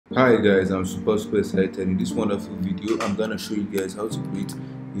Hi guys, I'm super excited. In this wonderful video, I'm gonna show you guys how to create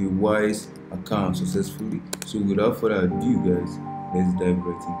a wise account successfully. So without further ado guys, let's dive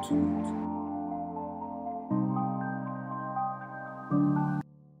right into it.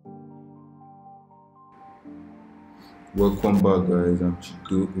 Welcome back guys, I'm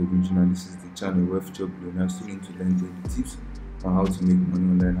Chido Original. This is the channel where future billionaires students to learn daily tips on how to make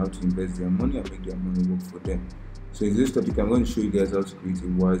money online, how to invest their money and make their money work for them. So in this topic, I'm going to show you guys how to create a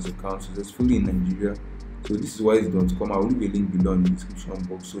wise account successfully in Nigeria. So this is wise.com. I will leave a link below in the description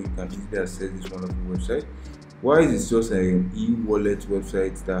box so you can easily access this wonderful website. Wise is just an e-wallet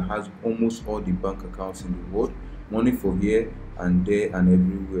website that has almost all the bank accounts in the world, money for here and there and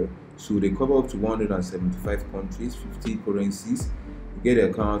everywhere. So they cover up to 175 countries, 50 currencies. You get an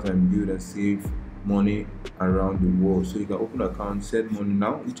account and build and save money around the world. So you can open an account, send money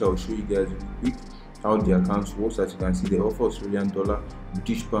now, which I will show you guys really quick how the accounts works. As you can see, they offer Australian dollar,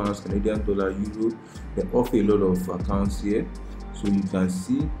 British pounds, Canadian dollar, euro. They offer a lot of accounts here, so you can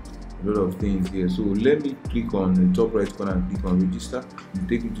see a lot of things here. So let me click on the top right corner and click on register. It will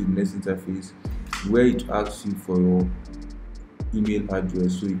take you to the next interface where it asks you for your email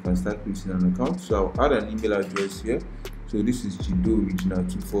address, so you can start creating an account. So I'll add an email address here. So this is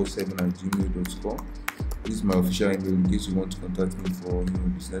chidooriginal247@gmail.com. This is my official email in case you want to contact me for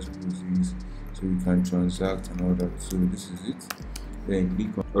business purposes, so you can transact and all that. So this is it. Then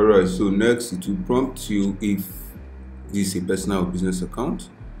click on. Alright, so next it will prompt you if this is a personal or business account.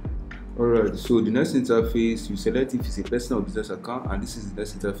 Alright, so the next interface, you select if it's a personal or business account, and this is the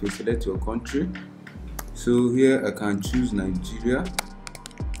next interface. Select your country. So here I can choose Nigeria.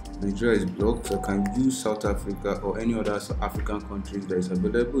 Nigeria is blocked. I can use South Africa or any other African countries that is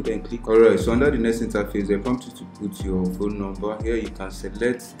available. Then click. Alright, so under the next interface, they prompt you to put your phone number. Here you can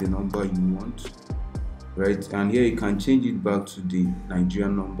select the number you want, right? And here you can change it back to the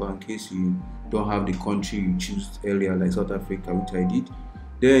Nigerian number in case you don't have the country you choose earlier, like South Africa, which I did.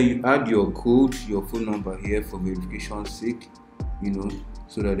 Then you add your code, your phone number here for verification sake,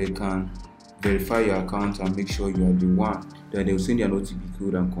 so that they can verify your account and make sure you are the one. Then they will send you an OTP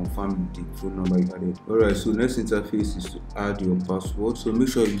code and confirm the phone number you added. Alright, so next interface is to add your password. So make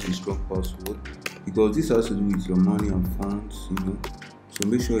sure you use a strong password because this has to do with your money and funds, So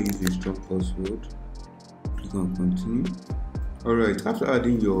make sure you use a strong password. Click on continue. Alright, after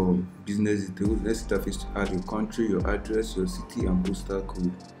adding your business details, next interface to add your country, your address, your city and postal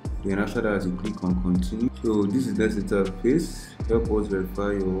code. Then after that, you click on continue. So this is next interface. Help us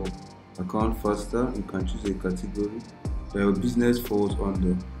verify your account faster. You can choose a category that your business falls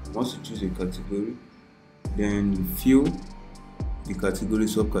under. Once you choose a category, then you fill the category,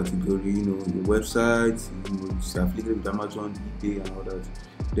 subcategory, your website, it's affiliated with Amazon, eBay and all that.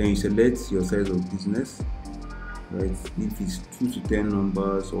 Then you select your size of business, right? If it's 2 to 10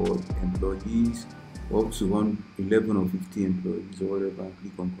 numbers or employees, up to 11 or 50 employees or whatever, and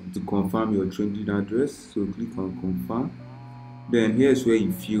click on to confirm your trading address. So click on confirm. Then here's where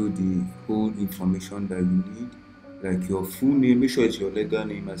you fill the whole information that you need, like your full name. Make sure it's your legal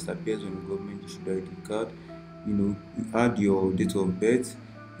name as it appears on the government issued ID card. You add your date of birth,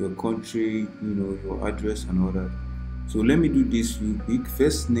 your country, your address and all that. So let me do this real quick.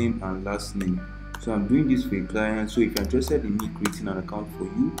 First name and last name. So I'm doing this for a client. So if you're interested in me creating an account for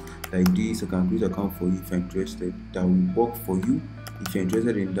you like this, I can create an account for you if you're interested. That will work for you. If you're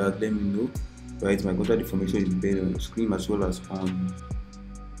interested in that, let me know. Right, my contact information is there on the screen as well as on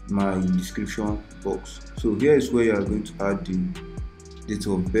my description box. So here is where you are going to add the date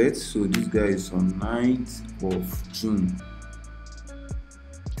of birth. So this guy is on 9th of June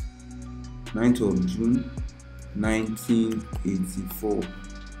 1984,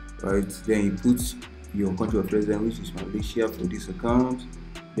 right? Then you put your country of residence, which is Malaysia, for this account.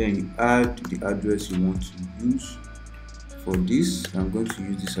 Then you add the address you want to use. For this, I'm going to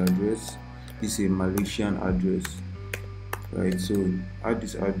use this address. This is a Malaysian address, right? So add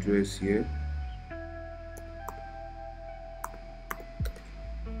this address here.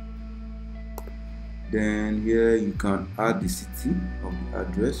 Then here you can add the city of the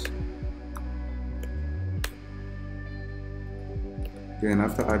address. Then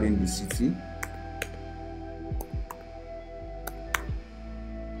after adding the city,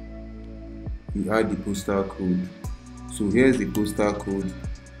 you add the postal code. So here's the postal code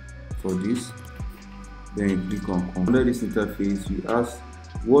for this. Then you click on under this interface. You ask,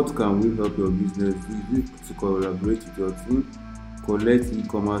 what can we help your business do? Is it to collaborate with your team, collect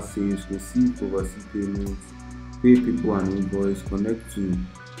e-commerce sales, receive overseas payments, pay people and invoice, connect to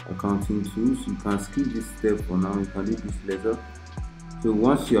accounting tools? You can skip this step for now. You can do this later. So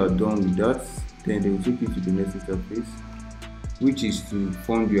once you are done with that, then they will take you to the next interface. which is to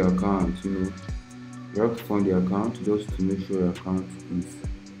fund your account. You have to fund the account just to make sure your account is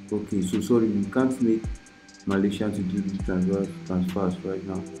okay. So sorry, you can't make Malaysia to do the transfers right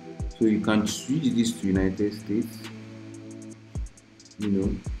now. So you can switch this to United States.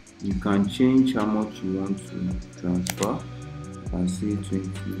 You can change how much you want to transfer. You can say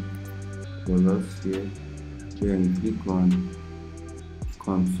 $20 here. Then click on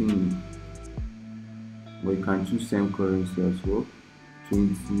continue. But you can choose same currency as well.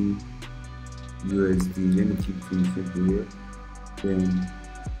 20 USD. Let me keep things simple here. Then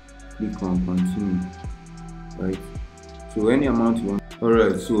click on continue. Right. So any amount you want.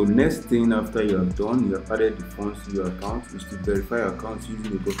 Alright, so next thing after you have done, you have added the funds to your account, is to verify your account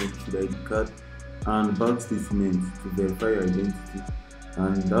using a government issued ID card and bank statement to verify your identity.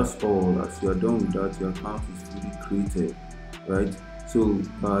 And that's all. As you are done with that, your account is fully created, right? So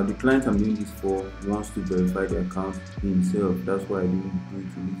the client I'm doing this for wants to verify the account himself. That's why I didn't do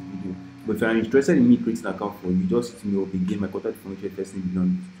it in this video. But if you're interested in me creating an account for you, just hit me up again. My contact information first thing below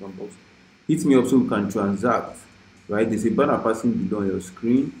in the description box. Hit me up so we can transact. Right, there's a banner passing below on your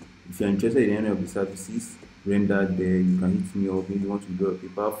screen. If you're interested in any of the services rendered there, you can hit me up. Maybe you want to do a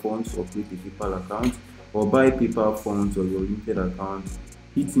PayPal funds or create a PayPal account or buy PayPal funds or your limited account.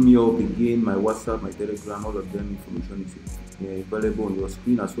 Hit me up again. My WhatsApp, my Telegram, all of them information is available on your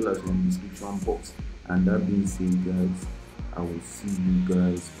screen as well as in the description box. And that being said, guys, I will see you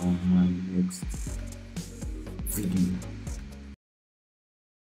guys on my next video.